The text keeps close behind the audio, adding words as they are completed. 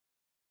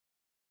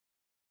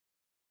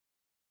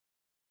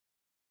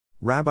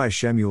Rabbi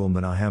Shmuel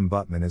Menachem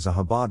Butman is a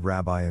Chabad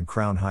rabbi in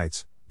Crown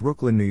Heights,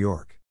 Brooklyn, New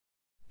York.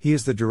 He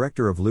is the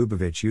director of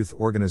Lubavitch Youth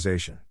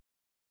Organization.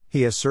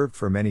 He has served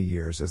for many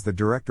years as the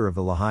director of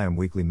the L'Chaim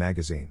weekly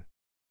magazine.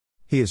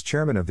 He is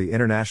chairman of the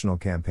international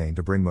campaign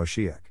to bring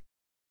Moshiach.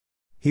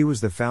 He was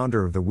the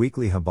founder of the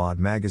weekly Chabad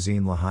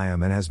magazine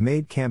L'Chaim and has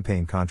made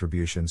campaign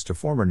contributions to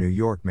former New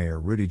York Mayor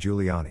Rudy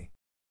Giuliani.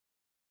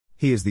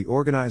 He is the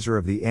organizer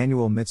of the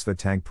annual Mitzvah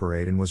Tank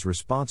Parade and was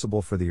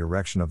responsible for the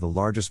erection of the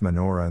largest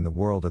menorah in the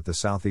world at the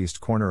southeast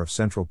corner of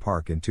Central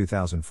Park in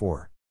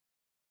 2004.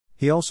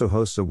 He also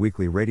hosts a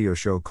weekly radio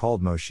show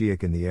called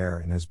Moshiach in the Air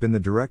and has been the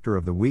director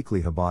of the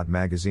weekly Chabad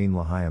magazine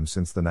L'Chaim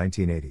since the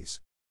 1980s.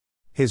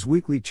 His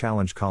weekly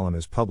challenge column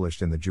is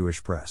published in the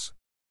Jewish press.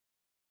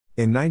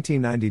 In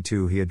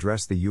 1992 he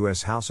addressed the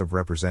U.S. House of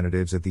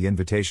Representatives at the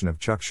invitation of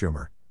Chuck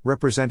Schumer,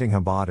 representing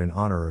Chabad in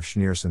honor of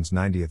Schneerson's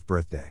 90th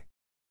birthday.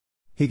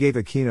 He gave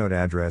a keynote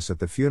address at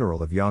the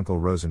funeral of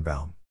Yankel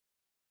Rosenbaum.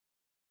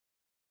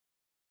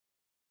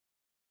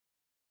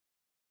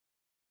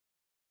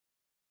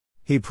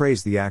 He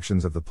praised the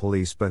actions of the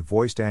police but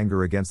voiced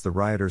anger against the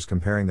rioters,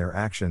 comparing their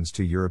actions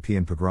to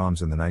European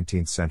pogroms in the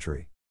 19th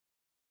century.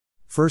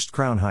 First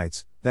Crown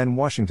Heights, then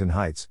Washington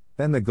Heights,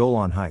 then the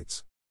Golan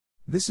Heights.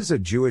 This is a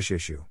Jewish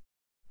issue.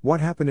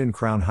 What happened in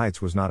Crown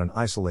Heights was not an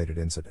isolated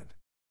incident.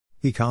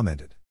 He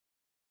commented.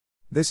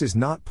 This is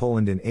not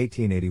Poland in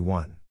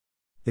 1881.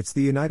 It's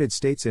the United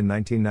States in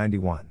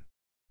 1991.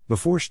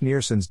 Before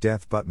Schneerson's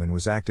death, Butman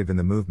was active in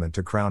the movement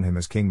to crown him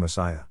as King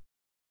Messiah.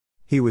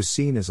 He was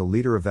seen as a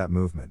leader of that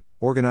movement,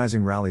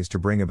 organizing rallies to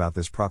bring about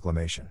this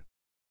proclamation.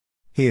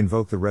 He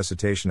invoked the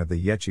recitation of the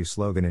Yetchi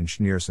slogan in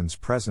Schneerson's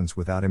presence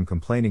without him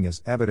complaining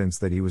as evidence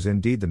that he was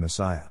indeed the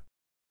Messiah.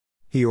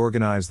 He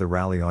organized the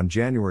rally on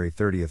January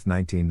 30,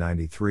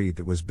 1993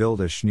 that was billed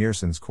as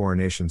Schneerson's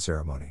coronation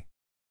ceremony.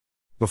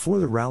 Before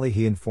the rally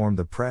he informed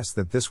the press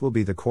that this will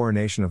be the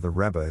coronation of the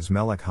Rabbi as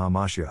Melech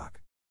HaMashiach.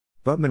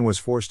 Butman was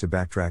forced to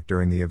backtrack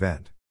during the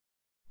event,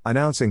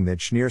 announcing that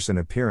Schneerson's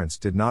appearance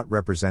did not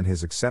represent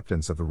his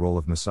acceptance of the role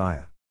of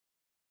Messiah.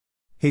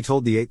 He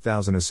told the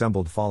 8,000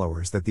 assembled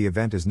followers that the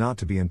event is not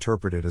to be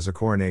interpreted as a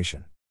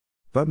coronation.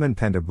 Butman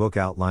penned a book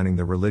outlining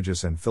the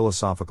religious and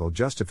philosophical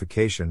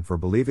justification for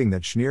believing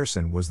that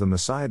Schneerson was the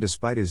Messiah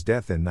despite his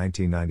death in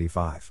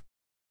 1995.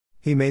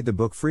 He made the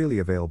book freely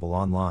available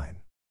online.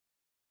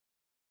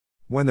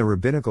 When the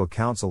Rabbinical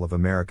Council of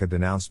America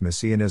denounced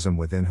Messianism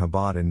within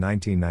Chabad in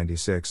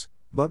 1996,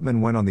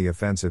 Butman went on the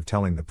offensive,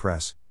 telling the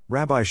press,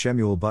 Rabbi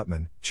Shmuel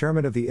Butman,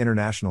 chairman of the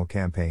international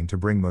campaign to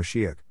bring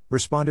Moshiach,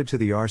 responded to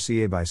the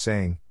RCA by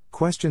saying,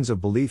 questions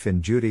of belief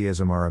in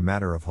Judaism are a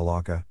matter of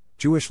halakha,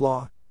 Jewish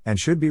law, and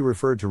should be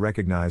referred to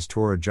recognized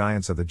Torah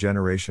giants of the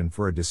generation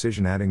for a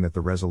decision, adding that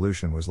the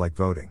resolution was like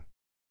voting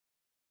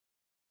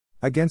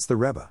against the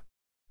Rebbe.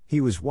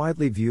 He was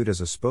widely viewed as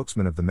a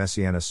spokesman of the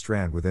Messianist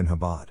strand within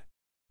Chabad.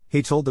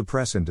 He told the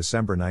press in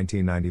December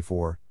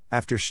 1994,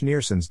 after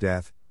Schneerson's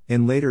death,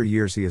 in later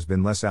years he has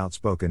been less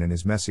outspoken in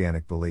his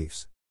messianic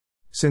beliefs.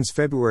 Since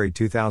February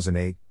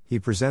 2008, he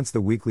presents the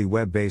weekly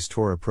web-based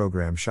Torah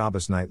program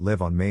Shabbos Night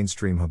Live on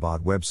mainstream Chabad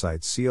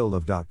websites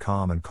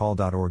seoliv.com and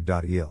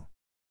kol.org.il.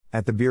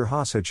 At the Bir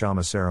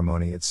HaShachama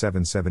ceremony at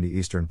 770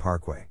 Eastern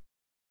Parkway.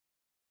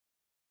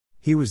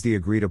 He was the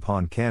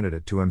agreed-upon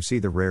candidate to MC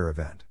the rare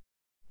event.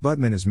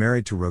 Butman is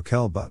married to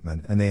Rochelle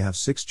Butman and they have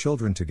 6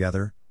 children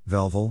together,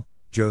 Velvel,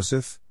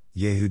 Joseph,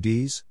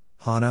 Yehudis,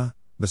 Hannah,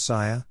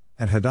 Messiah,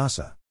 and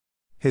Hadassah.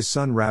 His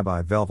son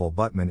Rabbi Velvel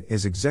Butman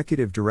is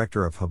executive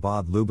director of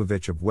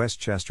Chabad-Lubavitch of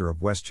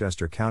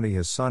Westchester County.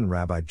 His son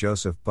Rabbi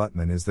Joseph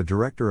Butman is the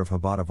director of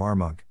Chabad of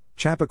Armonk,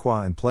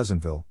 Chappaqua and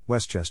Pleasantville,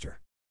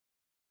 Westchester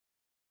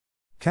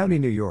County,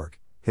 New York.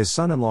 His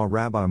son-in-law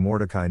Rabbi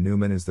Mordecai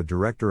Newman is the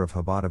director of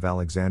Chabad of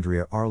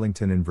Alexandria,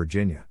 Arlington in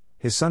Virginia.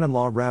 His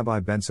son-in-law Rabbi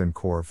Benson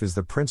Korf is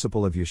the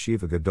principal of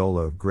Yeshiva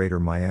Gedola of Greater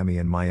Miami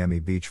in Miami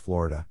Beach,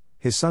 Florida.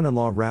 His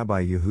son-in-law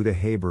Rabbi Yehuda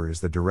Haber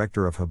is the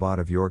director of Chabad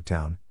of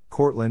Yorktown,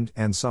 Cortland,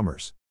 and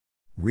Summers.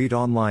 Read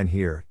online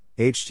here,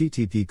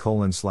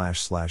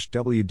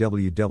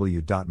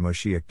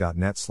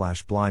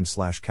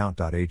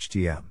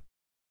 http://www.moshiach.net/blind/count.htm.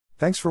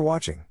 Thanks for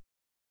watching.